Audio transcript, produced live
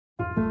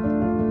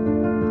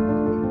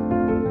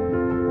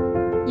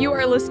You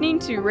are listening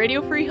to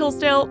Radio Free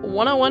Hillsdale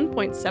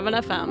 101.7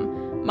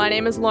 FM. My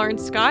name is Lauren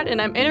Scott,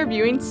 and I'm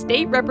interviewing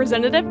State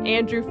Representative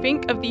Andrew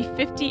Fink of the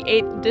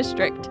 58th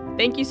District.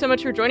 Thank you so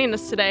much for joining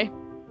us today.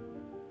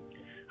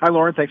 Hi,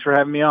 Lauren. Thanks for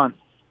having me on.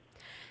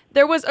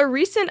 There was a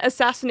recent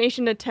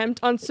assassination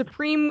attempt on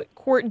Supreme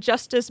Court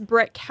Justice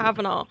Brett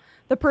Kavanaugh.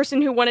 The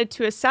person who wanted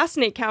to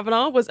assassinate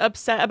Kavanaugh was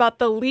upset about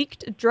the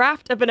leaked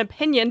draft of an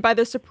opinion by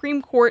the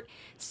Supreme Court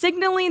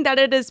signaling that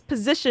it is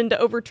positioned to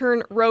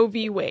overturn Roe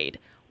v. Wade.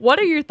 What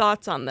are your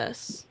thoughts on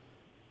this?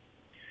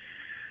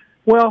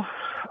 Well,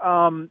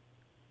 to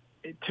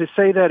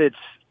say that it's,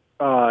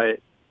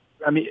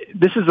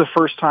 this is the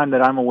first time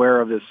that I'm aware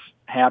of this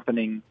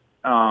happening.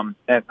 I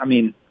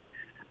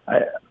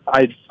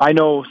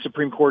know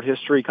Supreme Court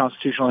history,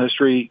 constitutional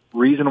history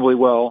reasonably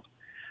well.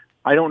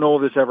 I don't know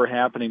of this ever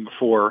happening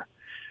before.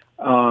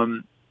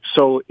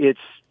 So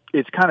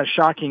it's kind of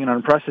shocking and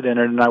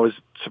unprecedented, and I was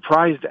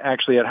surprised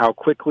actually at how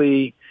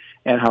quickly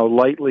and how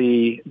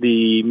lightly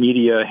the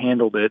media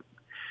handled it.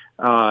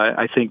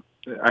 I think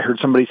I heard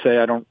somebody say,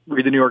 I don't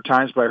read the New York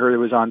Times, but I heard it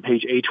was on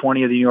page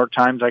A20 of the New York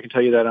Times. I can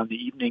tell you that on the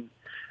evening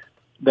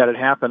that it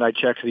happened, I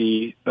checked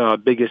the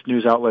biggest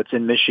news outlets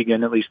in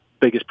Michigan, at least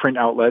biggest print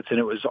outlets, and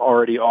it was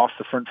already off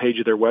the front page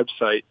of their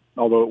website,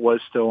 although it was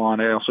still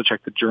on. I also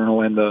checked the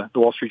Journal and the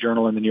Wall Street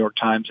Journal and the New York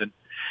Times, and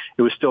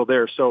it was still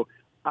there. So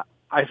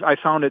I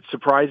found it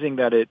surprising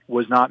that it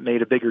was not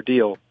made a bigger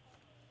deal.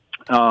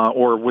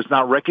 Or was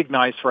not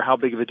recognized for how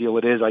big of a deal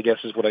it is, I guess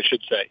is what I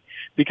should say.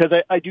 Because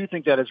I do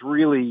think that it's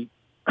really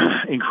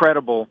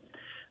incredible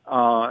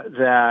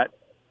that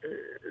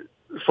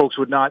folks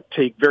would not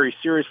take very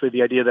seriously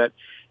the idea that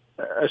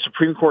a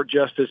Supreme Court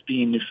justice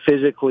being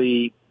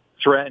physically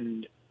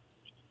threatened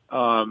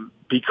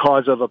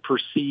because of a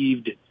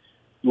perceived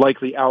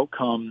likely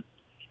outcome,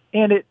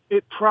 and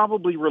it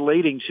probably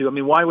relating to,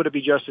 why would it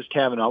be Justice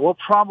Kavanaugh? Well,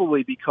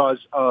 probably because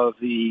of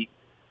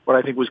what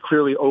I think was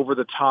clearly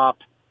over-the-top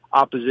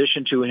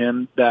opposition to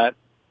him that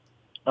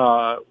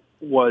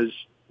was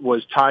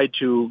tied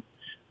to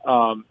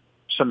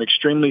some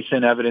extremely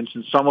thin evidence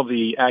and some of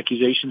the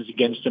accusations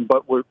against him,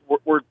 but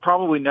were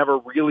probably never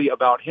really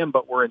about him,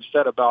 but were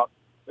instead about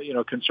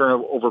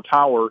concern over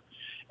power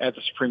at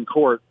the Supreme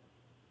Court.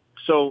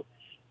 So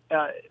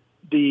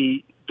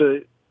the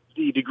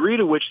degree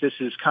to which this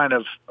is kind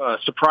of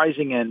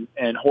surprising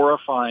and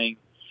horrifying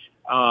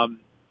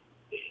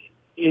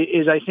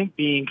is, I think,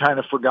 being kind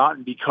of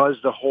forgotten because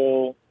the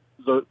whole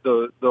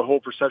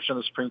perception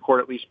of the Supreme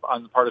Court, at least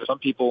on the part of some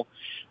people,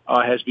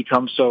 has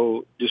become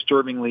so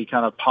disturbingly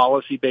kind of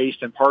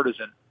policy-based and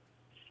partisan.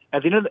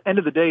 At the end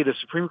of the day, the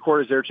Supreme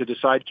Court is there to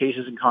decide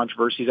cases and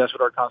controversies. That's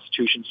what our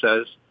Constitution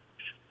says.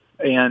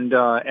 And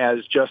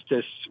as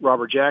Justice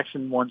Robert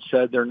Jackson once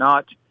said, they're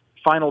not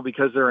final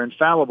because they're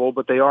infallible,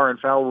 but they are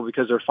infallible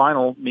because they're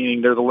final,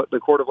 meaning they're the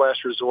court of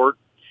last resort.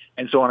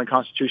 And so on a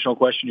constitutional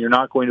question, you're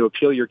not going to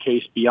appeal your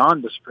case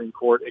beyond the Supreme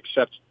Court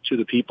except to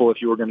the people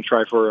if you were going to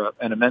try for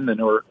an amendment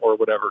or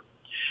whatever.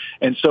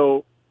 And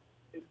so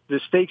the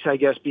stakes, I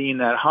guess, being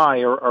that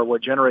high are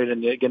what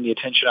generated, again, the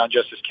attention on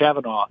Justice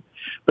Kavanaugh.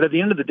 But at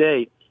the end of the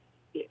day,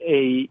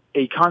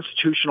 a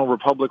constitutional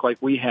republic like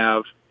we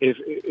have,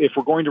 if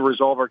we're going to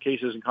resolve our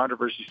cases and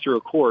controversies through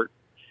a court,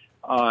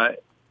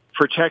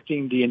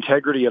 protecting the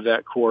integrity of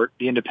that court,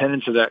 the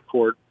independence of that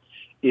court,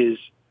 is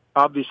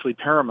obviously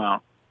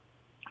paramount.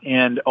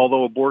 And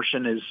although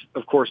abortion is,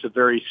 of course, a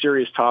very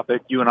serious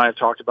topic, you and I have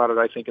talked about it,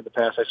 I think, in the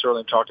past. I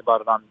certainly have talked about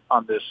it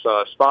on this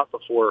spot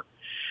before.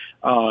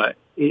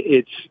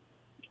 It's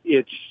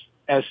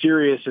as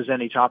serious as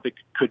any topic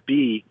could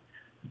be.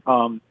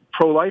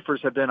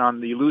 Pro-lifers have been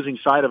on the losing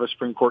side of a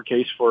Supreme Court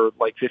case for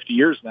like 50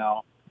 years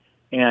now,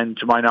 and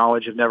to my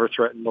knowledge, have never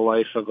threatened the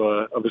life of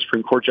a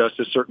Supreme Court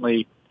justice.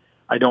 Certainly,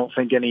 I don't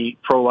think any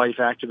pro-life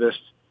activist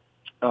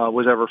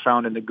was ever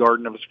found in the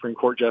garden of a Supreme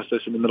Court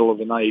justice in the middle of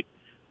the night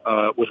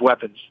with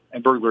weapons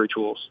and burglary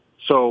tools.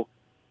 So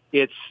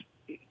it's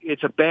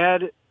a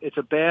bad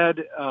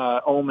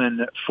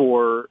omen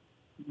for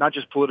not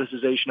just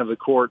politicization of the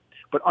court,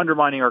 but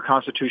undermining our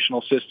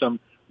constitutional system,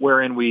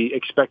 wherein we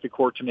expect the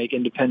court to make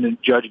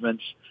independent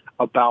judgments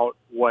about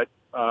what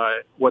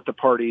the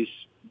parties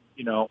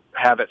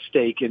have at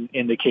stake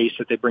in the case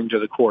that they bring to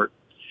the court.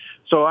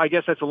 So I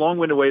guess that's a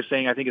long-winded way of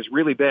saying I think it's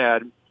really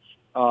bad,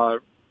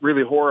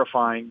 really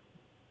horrifying,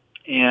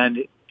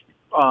 and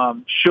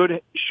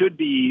should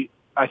be,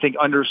 I think,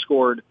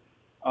 underscored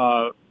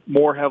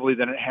more heavily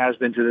than it has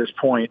been to this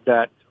point,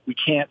 that we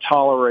can't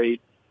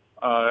tolerate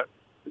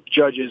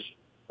judges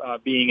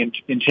being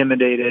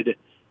intimidated,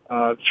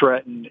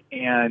 threatened,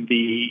 and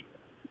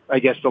I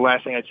guess the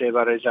last thing I'd say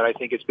about it is that I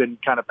think it's been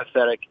kind of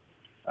pathetic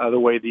the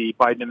way the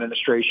Biden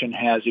administration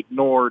has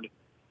ignored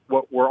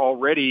what were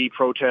already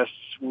protests,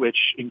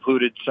 which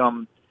included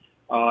some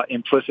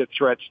implicit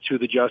threats to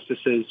the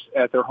justices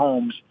at their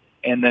homes,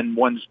 and then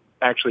one's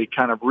actually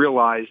kind of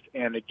realized,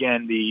 and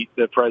again,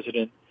 the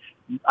president,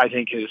 I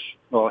think,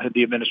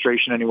 the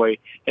administration anyway,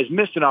 has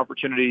missed an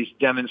opportunity to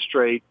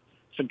demonstrate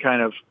some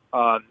kind of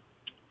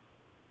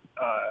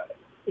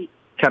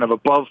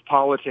above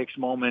politics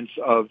moments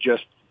of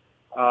just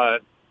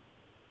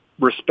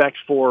respect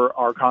for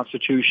our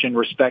Constitution,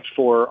 respect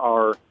for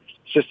our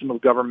system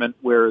of government,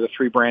 where the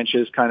three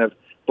branches kind of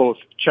both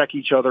check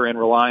each other and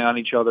rely on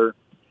each other.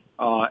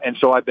 And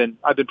so I've been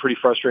pretty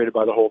frustrated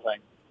by the whole thing.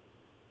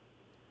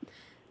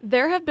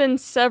 There have been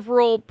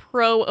several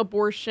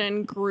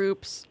pro-abortion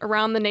groups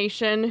around the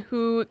nation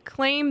who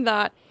claim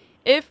that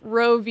if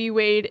Roe v.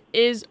 Wade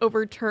is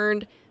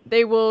overturned,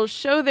 they will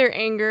show their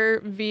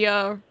anger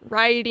via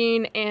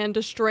rioting and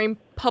destroying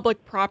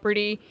public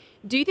property.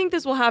 Do you think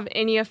this will have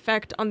any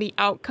effect on the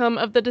outcome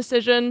of the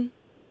decision?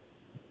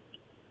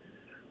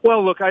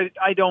 Well, look,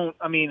 I don't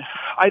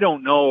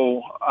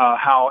know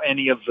how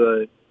any of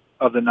the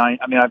nine.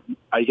 I mean,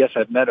 I guess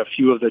I've met a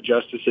few of the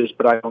justices,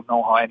 but I don't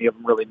know how any of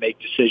them really make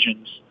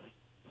decisions.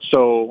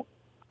 So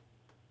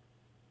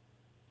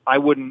I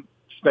wouldn't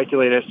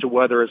speculate as to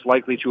whether it's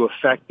likely to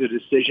affect the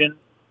decision.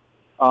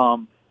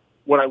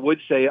 What I would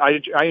say, I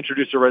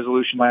introduced a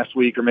resolution last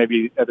week, or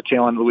maybe at the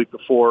tail end of the week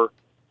before,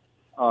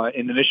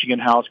 in the Michigan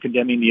House,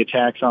 condemning the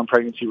attacks on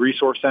pregnancy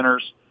resource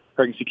centers,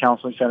 pregnancy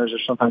counseling centers, are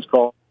sometimes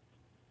called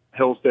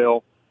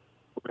Hillsdale,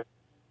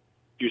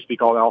 used to be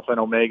called Alpha and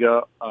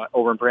Omega,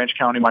 over in Branch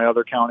County, my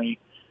other county,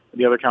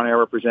 the other county I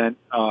represent,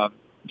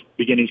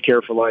 Beginnings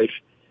Care for Life.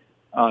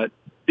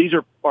 These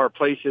are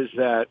places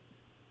that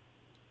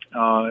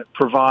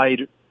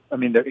provide,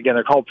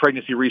 they're called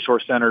pregnancy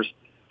resource centers,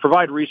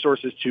 provide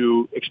resources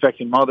to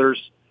expecting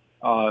mothers,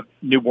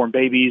 newborn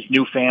babies,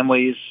 new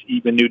families,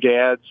 even new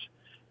dads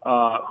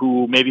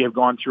who maybe have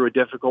gone through a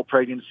difficult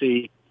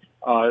pregnancy.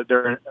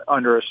 They're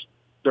under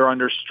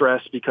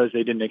stress because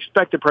they didn't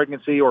expect a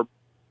pregnancy, or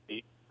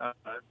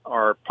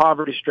are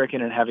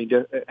poverty-stricken and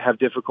have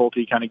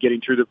difficulty kind of getting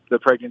through the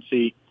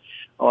pregnancy,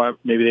 or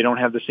maybe they don't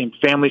have the same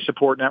family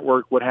support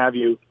network, what have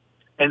you.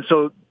 And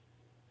so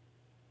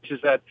is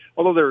that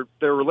although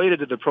they're related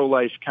to the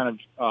pro-life kind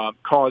of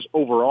cause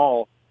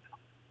overall,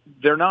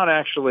 they're not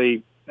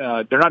actually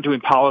they're not doing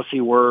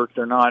policy work.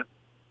 They're not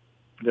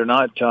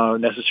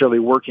necessarily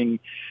working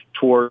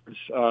towards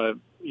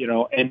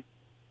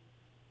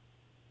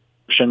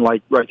and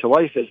like Right to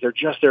Life is. They're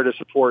just there to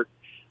support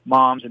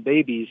moms and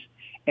babies.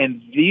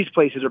 And these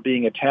places are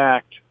being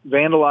attacked,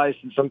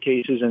 vandalized in some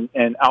cases,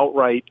 and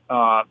outright,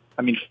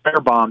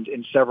 firebombed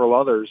in several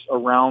others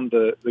around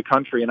the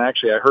country. And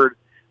actually, I heard,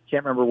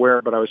 can't remember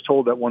where, but I was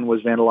told that one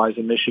was vandalized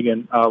in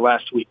Michigan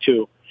last week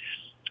too.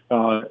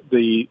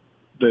 The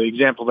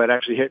example that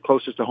actually hit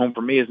closest to home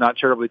for me is not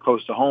terribly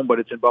close to home, but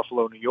it's in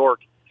Buffalo, New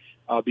York,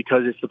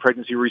 because it's the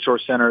Pregnancy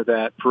Resource Center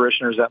that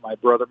parishioners that my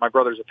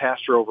brother's a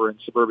pastor over in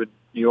suburban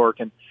New York,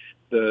 and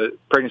the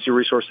Pregnancy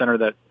Resource Center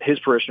that his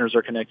parishioners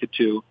are connected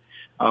to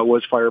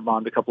was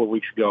firebombed a couple of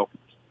weeks ago.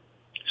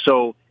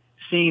 So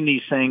seeing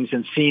these things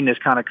and seeing this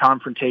kind of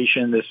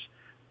confrontation, this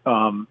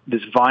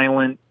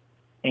violent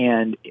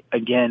and,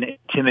 again,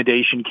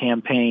 intimidation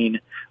campaign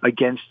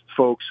against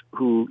folks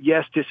who,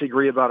 yes,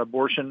 disagree about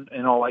abortion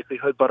in all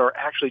likelihood, but are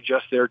actually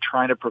just there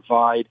trying to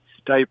provide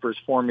diapers,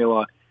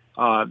 formula,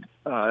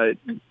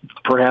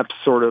 perhaps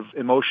sort of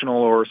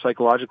emotional or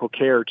psychological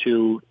care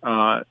to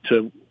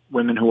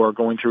women who are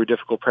going through a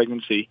difficult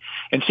pregnancy,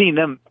 and seeing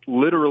them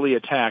literally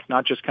attacked,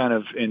 not just kind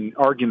of in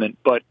argument,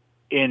 but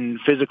in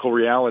physical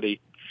reality,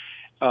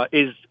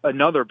 is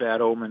another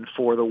bad omen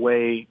for the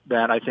way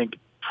that I think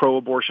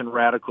pro-abortion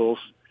radicals,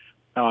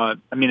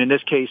 in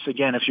this case,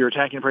 again, if you're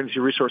attacking a pregnancy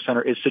resource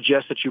center, it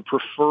suggests that you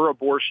prefer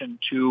abortion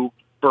to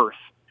birth.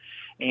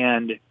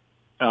 And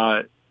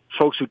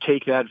folks who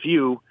take that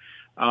view,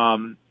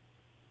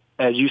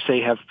 as you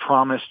say, have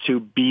promised to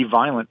be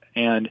violent.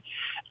 And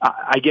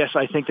I guess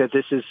I think that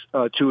this is,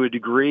 to a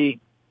degree,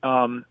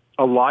 a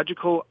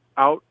logical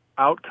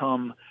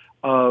outcome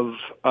of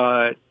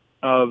the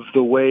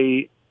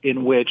way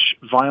in which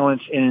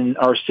violence in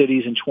our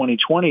cities in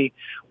 2020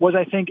 was,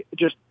 I think,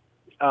 just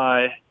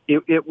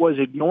it was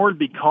ignored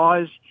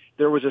because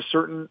there was a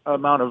certain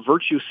amount of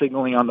virtue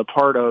signaling on the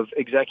part of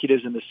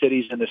executives in the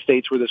cities and the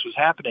states where this was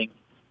happening,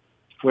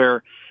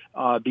 where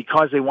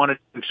because they wanted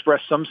to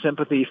express some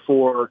sympathy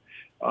for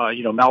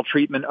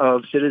maltreatment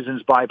of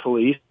citizens by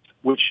police,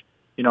 which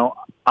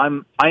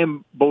I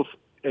am both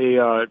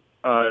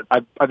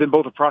I've been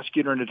both a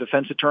prosecutor and a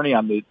defense attorney.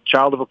 I'm the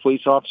child of a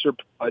police officer,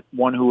 but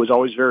one who was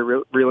always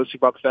very realistic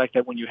about the fact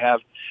that when you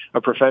have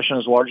a profession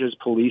as large as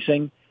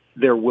policing,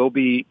 there will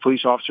be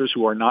police officers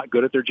who are not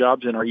good at their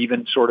jobs and are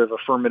even sort of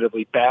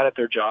affirmatively bad at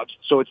their jobs.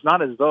 So it's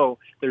not as though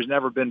there's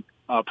never been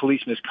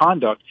police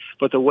misconduct,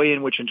 but the way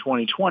in which in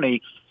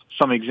 2020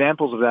 some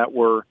examples of that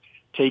were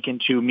taken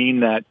to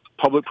mean that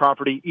public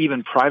property,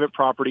 even private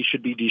property,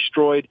 should be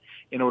destroyed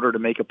in order to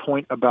make a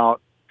point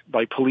about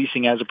by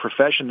policing as a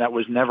profession that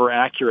was never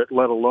accurate,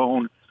 let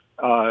alone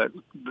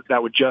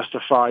that would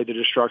justify the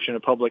destruction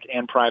of public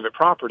and private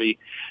property.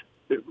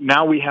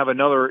 Now we have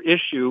another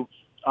issue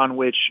on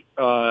which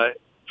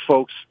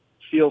folks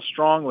feel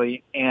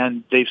strongly,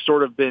 and they've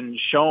sort of been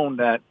shown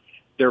that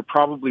there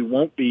probably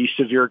won't be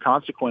severe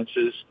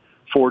consequences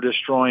for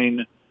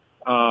destroying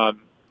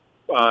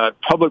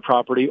public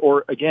property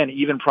or, again,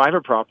 even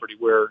private property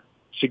where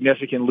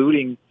significant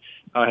looting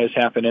has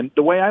happened. And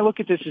the way I look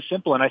at this is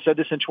simple, and I said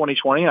this in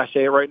 2020, and I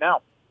say it right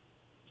now.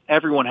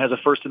 Everyone has a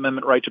First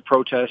Amendment right to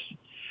protest.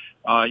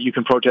 You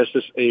can protest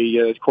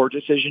a court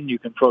decision. You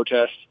can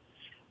protest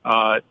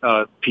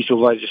a piece of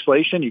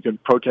legislation. You can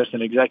protest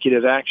an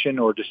executive action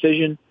or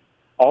decision.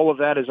 All of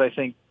that is, I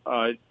think,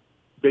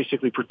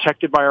 basically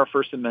protected by our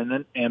First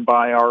Amendment and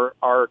by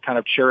our kind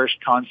of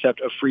cherished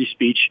concept of free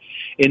speech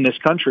in this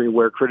country,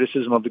 where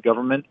criticism of the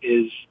government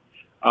is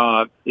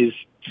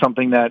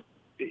something that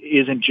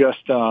isn't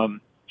just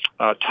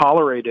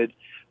tolerated,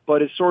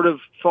 but is sort of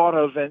thought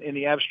of in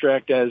the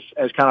abstract as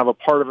kind of a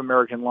part of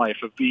American life,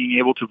 of being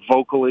able to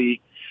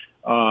vocally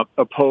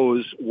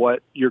oppose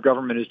what your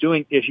government is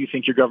doing if you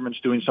think your government's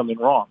doing something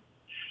wrong.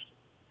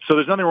 So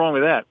there's nothing wrong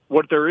with that.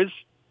 What there is,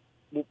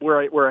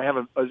 where I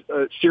have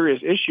a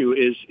serious issue,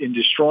 is in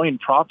destroying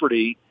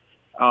property,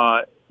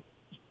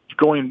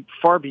 going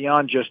far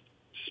beyond just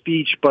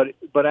speech,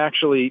 but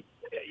actually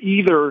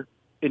either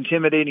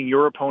intimidating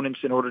your opponents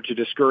in order to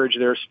discourage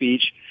their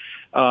speech,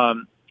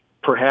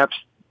 perhaps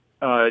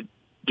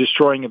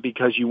destroying it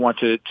because you want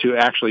to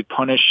actually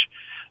punish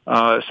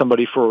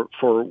somebody for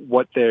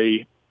what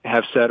they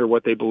have said or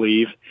what they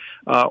believe,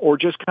 or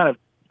just kind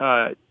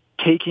of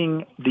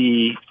taking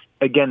the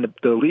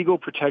legal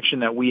protection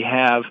that we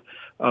have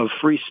of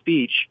free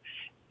speech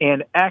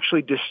and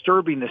actually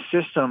disturbing the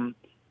system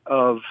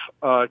of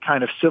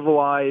kind of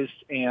civilized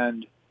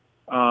and,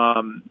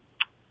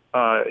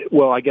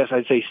 I guess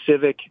I'd say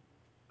civic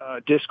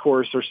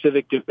discourse or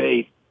civic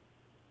debate,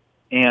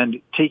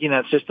 and taking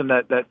that system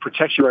that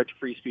protects your right to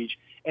free speech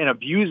and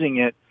abusing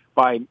it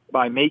by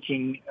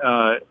making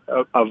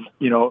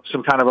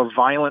some kind of a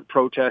violent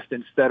protest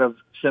instead of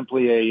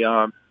simply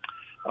a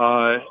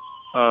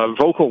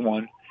vocal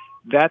one.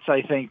 That's,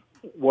 I think,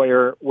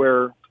 where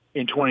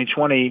in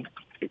 2020,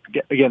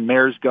 again,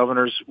 mayors,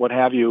 governors, what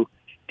have you,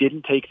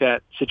 didn't take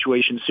that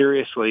situation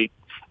seriously,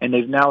 and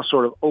they've now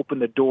sort of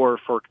opened the door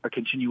for a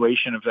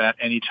continuation of that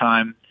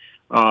anytime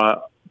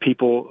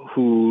people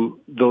who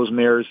those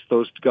mayors,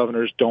 those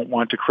governors don't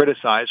want to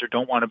criticize or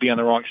don't want to be on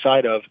the wrong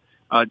side of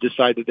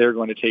decide that they're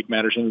going to take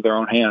matters into their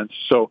own hands.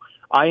 So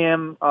I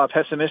am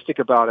pessimistic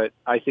about it.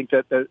 I think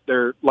that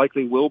there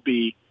likely will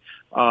be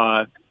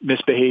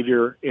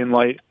misbehavior in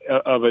light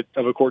of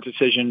a court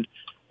decision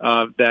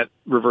that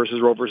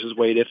reverses Roe versus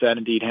Wade, if that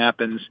indeed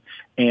happens.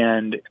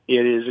 And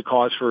it is a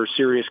cause for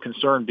serious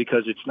concern,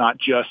 because it's not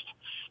just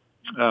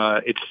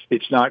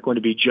it's not going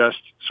to be just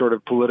sort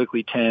of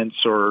politically tense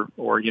or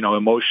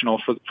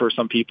emotional for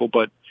some people,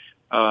 but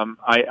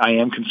I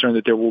am concerned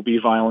that there will be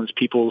violence.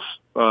 People's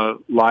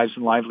lives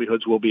and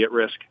livelihoods will be at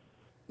risk.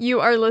 You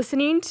are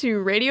listening to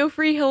Radio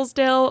Free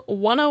Hillsdale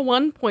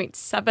 101.7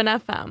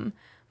 FM.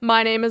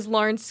 My name is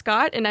Lauren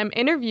Scott, and I'm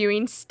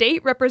interviewing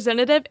State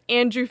Representative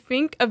Andrew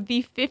Fink of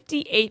the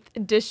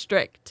 58th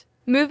District.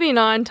 Moving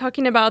on,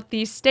 talking about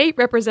the state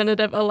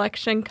representative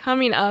election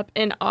coming up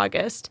in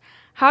August.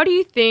 How do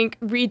you think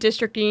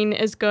redistricting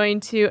is going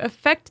to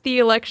affect the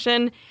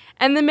election?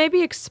 And then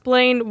maybe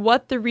explain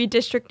what the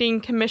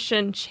Redistricting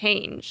Commission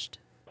changed.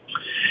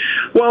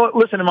 Well,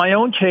 listen, in my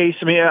own case,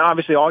 I mean,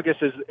 obviously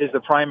August is the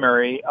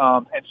primary,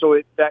 and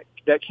so that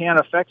can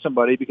affect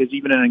somebody, because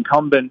even an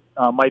incumbent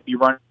might be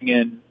running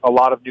in a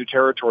lot of new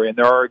territory, and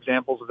there are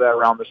examples of that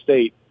around the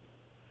state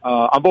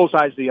on both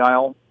sides of the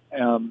aisle.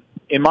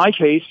 In my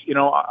case,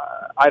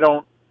 I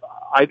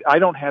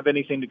don't have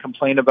anything to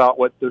complain about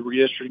what the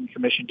Redistricting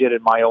Commission did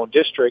in my own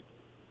district.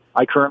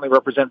 I currently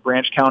represent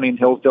Branch County and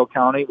Hillsdale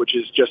County, which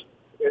is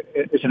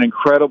it's an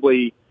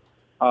incredibly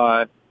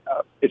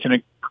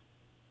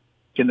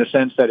in the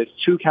sense that it's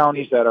two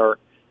counties that are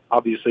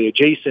obviously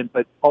adjacent,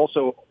 but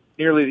also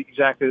nearly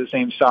exactly the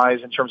same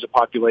size in terms of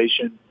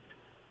population,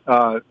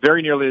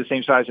 very nearly the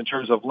same size in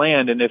terms of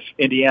land. And if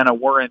Indiana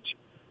weren't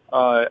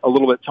a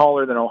little bit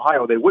taller than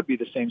Ohio, they would be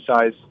the same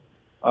size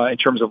in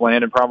terms of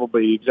land, and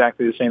probably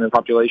exactly the same in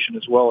population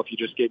as well. If you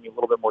just gave me a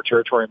little bit more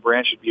territory in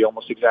Branch, it'd be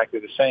almost exactly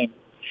the same.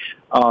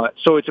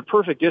 So it's a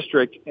perfect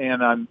district,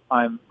 and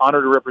I'm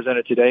honored to represent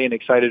it today and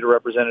excited to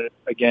represent it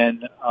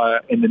again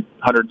in the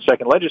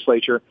 102nd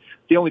legislature.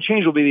 The only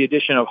change will be the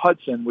addition of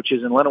Hudson, which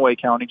is in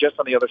Lenawee County, just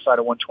on the other side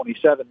of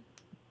 127.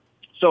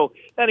 So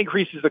that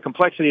increases the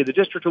complexity of the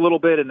district a little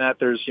bit, in that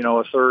there's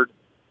a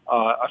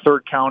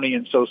third county,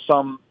 and so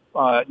some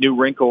new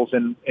wrinkles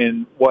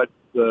in what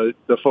the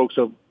folks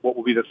of what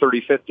will be the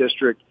 35th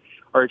district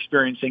are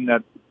experiencing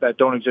that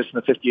don't exist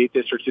in the 58th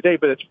district today.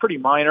 But it's pretty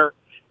minor.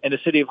 And the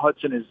city of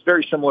Hudson is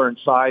very similar in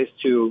size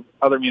to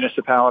other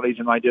municipalities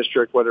in my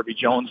district, whether it be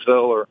Jonesville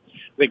or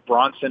I think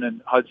Bronson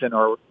and Hudson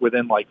are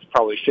within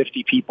probably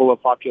 50 people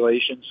of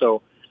population.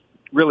 So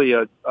really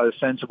a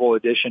sensible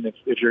addition.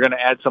 If you're going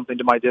to add something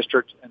to my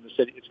district and the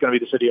city, it's going to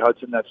be the city of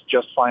Hudson. That's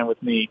just fine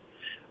with me.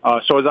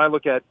 So as I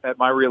look at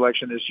my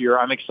reelection this year,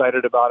 I'm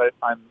excited about it.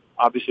 I'm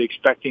obviously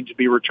expecting to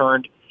be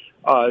returned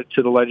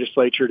to the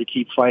legislature to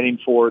keep fighting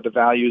for the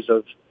values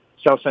of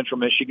South Central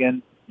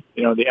Michigan,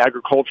 the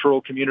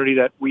agricultural community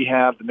that we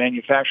have, the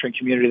manufacturing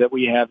community that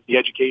we have, the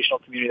educational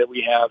community that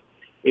we have,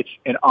 It's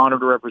an honor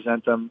to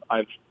represent them.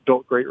 I've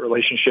built great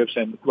relationships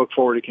and look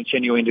forward to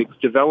continuing to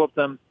develop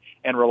them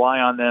and rely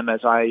on them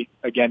as I,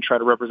 again, try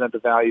to represent the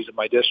values of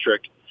my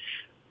district.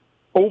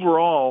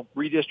 Overall,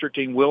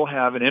 redistricting will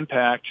have an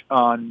impact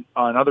on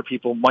other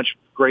people much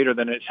greater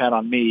than it's had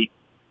on me.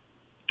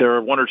 There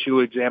are one or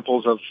two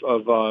examples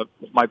of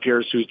my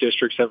peers whose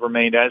districts have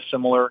remained as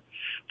similar,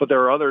 but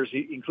there are others,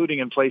 including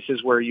in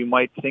places where you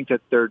might think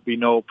that there'd be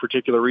no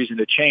particular reason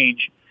to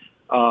change,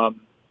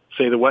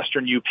 say the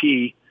Western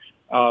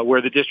UP,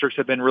 where the districts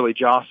have been really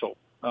jostled.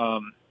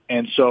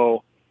 And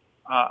so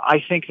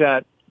I think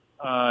that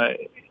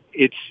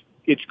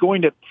it's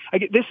going to.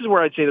 This is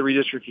where I'd say the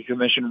Redistricting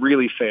Commission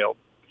really failed.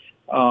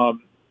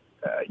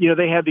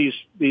 They have these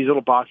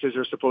little boxes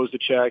they're supposed to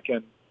check,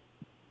 and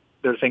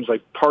there are things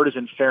like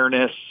partisan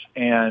fairness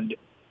and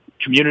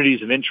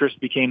communities of interest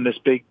became this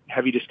big,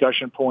 heavy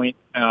discussion point.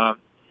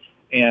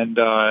 And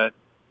our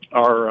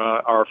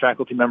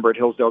faculty member at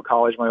Hillsdale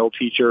College, my old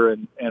teacher,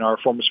 and our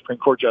former Supreme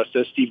Court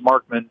Justice, Steve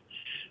Markman,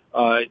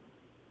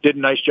 did a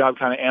nice job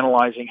kind of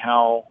analyzing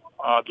how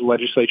the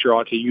legislature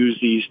ought to use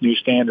these new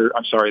standards.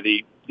 I'm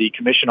sorry, the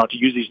commission ought to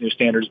use these new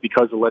standards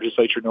because the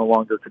legislature no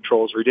longer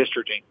controls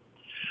redistricting.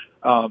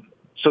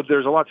 So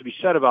there's a lot to be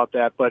said about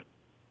that, but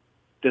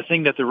the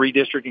thing that the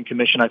Redistricting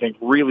Commission, I think,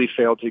 really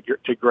failed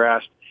to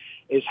grasp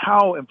is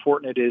how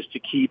important it is to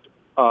keep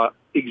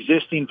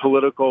existing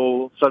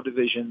political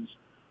subdivisions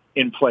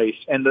in place.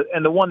 And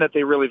the one that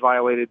they really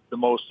violated the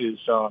most is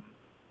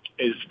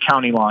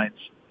county lines.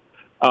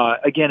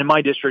 Again, in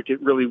my district,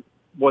 it really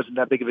wasn't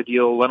that big of a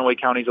deal. Lenawee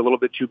County is a little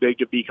bit too big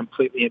to be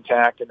completely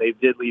intact, and they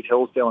did leave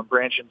Hillsdale and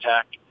Branch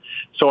intact.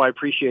 So I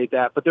appreciate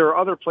that. But there are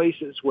other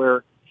places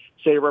where,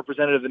 say, a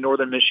representative in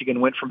northern Michigan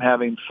went from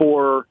having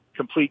 4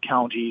 complete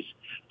counties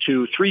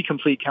to 3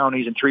 complete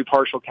counties and 3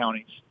 partial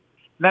counties.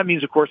 And that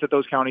means, of course, that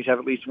those counties have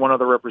at least one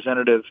other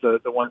representative, the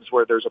ones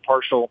where there's a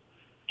partial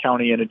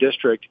county in a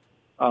district.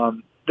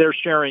 They're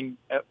sharing,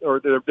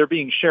 or they're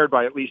being shared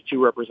by at least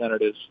 2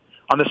 representatives.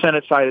 On the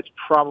Senate side, it's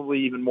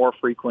probably even more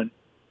frequent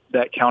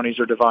that counties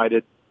are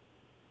divided.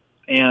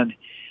 And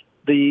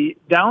the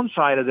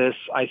downside of this,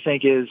 I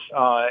think, is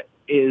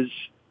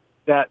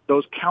that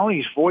those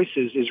counties'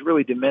 voices is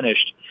really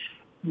diminished.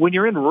 When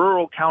you're in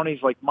rural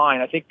counties like mine,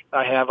 I think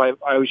I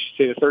always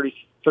say the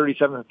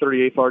 37th and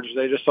 38th largest.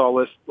 I just saw a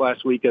list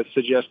last week that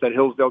suggests that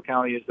Hillsdale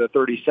County is the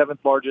 37th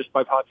largest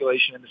by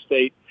population in the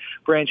state.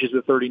 Branch is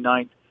the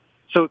 39th.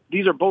 So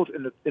these are both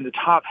in the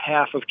top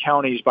half of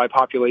counties by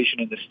population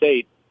in the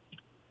state.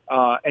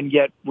 And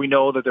yet we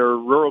know that there are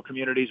rural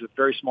communities with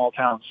very small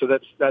towns. So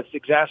that's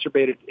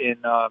exacerbated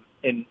in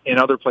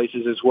other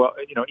places as well.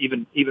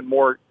 Even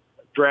more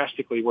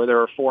drastically, where there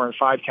are 4 and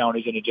 5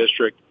 counties in a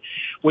district.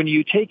 When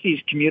you take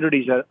these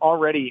communities that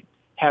already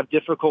have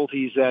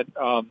difficulties that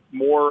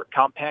more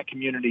compact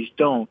communities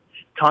don't,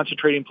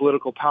 concentrating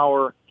political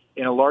power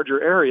in a larger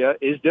area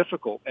is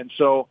difficult. And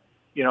so,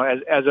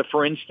 as a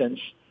for instance,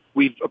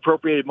 we've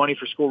appropriated money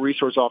for school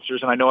resource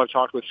officers, and I know I've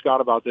talked with Scott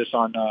about this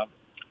on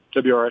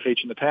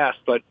WRFH in the past,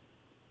 but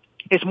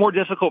it's more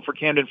difficult for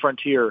Camden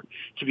Frontier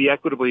to be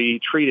equitably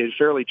treated,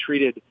 fairly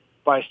treated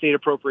by a state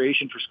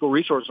appropriation for school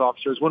resource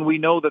officers when we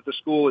know that the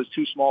school is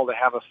too small to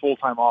have a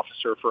full-time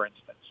officer, for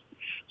instance.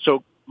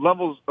 So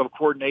levels of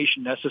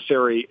coordination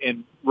necessary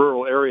in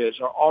rural areas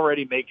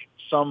already make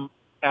some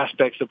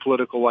aspects of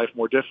political life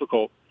more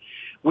difficult.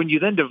 When you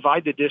then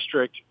divide the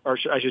district, or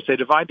I should say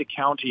divide the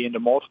county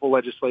into multiple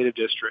legislative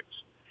districts,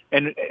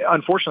 and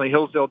unfortunately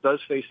Hillsdale does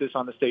face this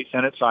on the state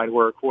Senate side,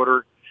 where a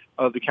quarter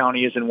of the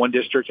county is in one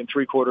district and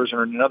 3/4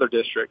 are in another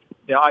district.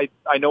 Now,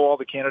 I know all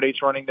the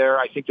candidates running there.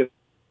 I think that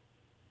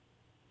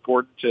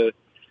important to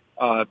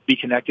be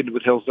connected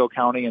with Hillsdale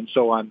County, and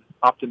so I'm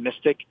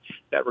optimistic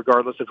that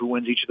regardless of who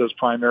wins each of those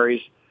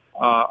primaries,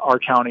 our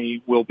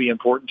county will be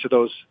important to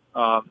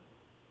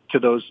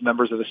those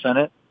members of the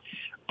Senate.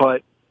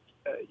 But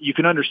you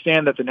can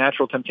understand that the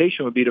natural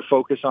temptation would be to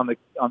focus on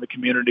the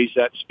communities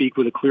that speak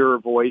with a clearer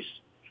voice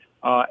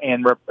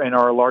and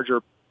are a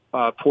larger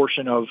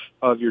portion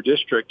of your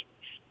district.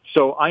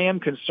 So I am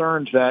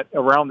concerned that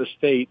around the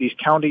state, these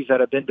counties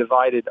that have been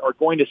divided are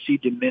going to see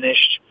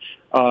diminished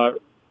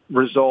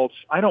results.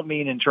 I don't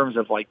mean in terms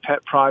of like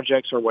pet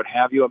projects or what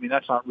have you. I mean,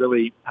 that's not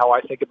really how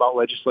I think about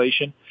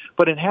legislation.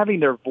 But in having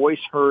their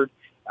voice heard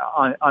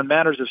on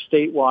matters of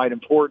statewide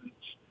importance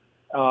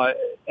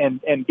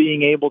and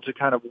being able to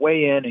kind of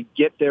weigh in and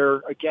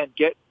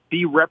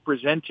be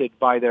represented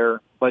by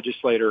their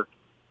legislator.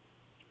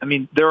 I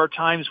mean, there are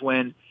times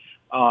when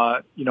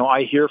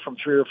I hear from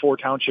 3 or 4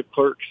 township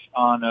clerks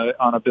on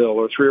a bill,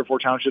 or 3 or 4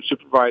 township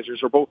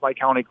supervisors, or both my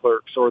county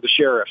clerks or the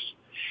sheriffs.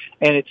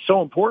 And it's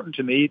so important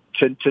to me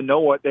to know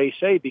what they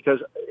say, because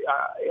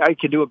I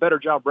can do a better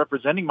job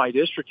representing my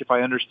district if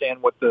I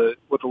understand what the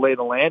lay of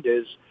the land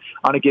is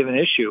on a given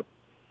issue.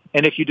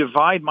 And if you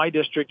divide my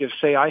district, if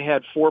say I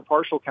had 4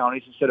 partial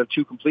counties instead of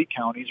 2 complete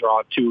counties,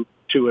 or 2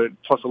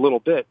 plus a little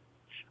bit,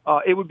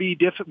 it would be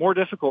more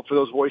difficult for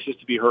those voices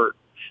to be heard.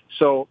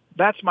 So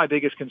that's my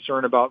biggest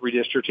concern about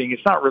redistricting.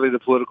 It's not really the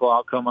political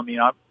outcome. I mean,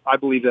 I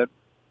believe that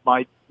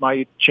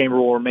my chamber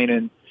will remain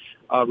in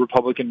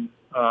Republican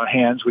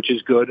hands, which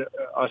is good.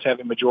 Us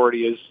having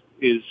majority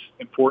is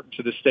important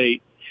to the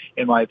state,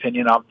 in my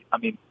opinion.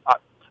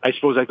 I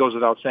suppose that goes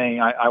without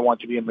saying. I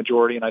want to be a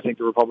majority, and I think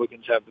the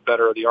Republicans have the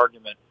better of the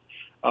argument.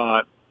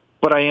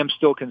 But I am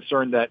still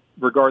concerned that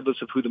regardless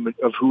of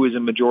who is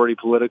in majority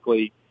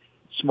politically,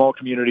 small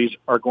communities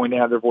are going to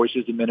have their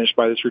voices diminished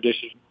by this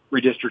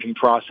redistricting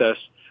process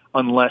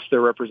unless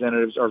their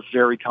representatives are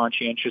very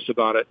conscientious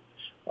about it,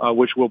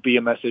 which will be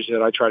a message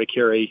that I try to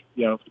carry,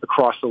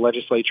 across the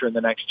legislature in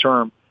the next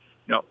term.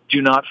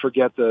 Do not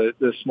forget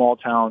the small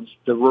towns,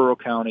 the rural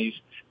counties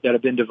that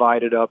have been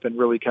divided up and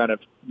really kind of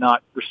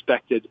not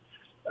respected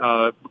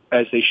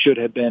as they should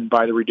have been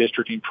by the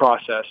redistricting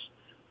process,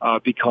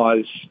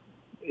 because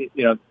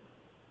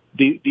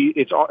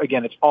it's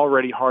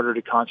already harder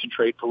to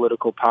concentrate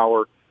political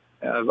power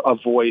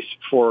of voice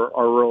for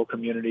our rural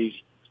communities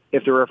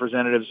if the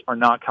representatives are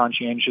not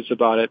conscientious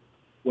about it.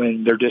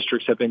 When their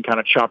districts have been kind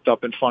of chopped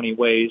up in funny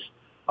ways,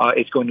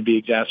 it's going to be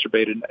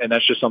exacerbated, and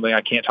that's just something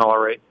I can't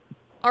tolerate.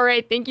 All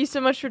right. Thank you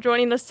so much for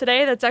joining us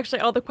today. That's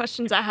actually all the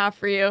questions I have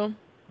for you.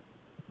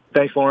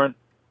 Thanks, Lauren.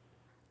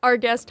 Our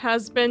guest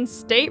has been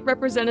State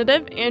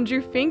Representative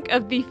Andrew Fink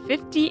of the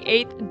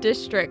 58th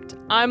District.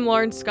 I'm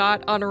Lauren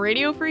Scott on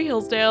Radio Free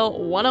Hillsdale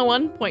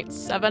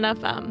 101.7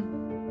 FM.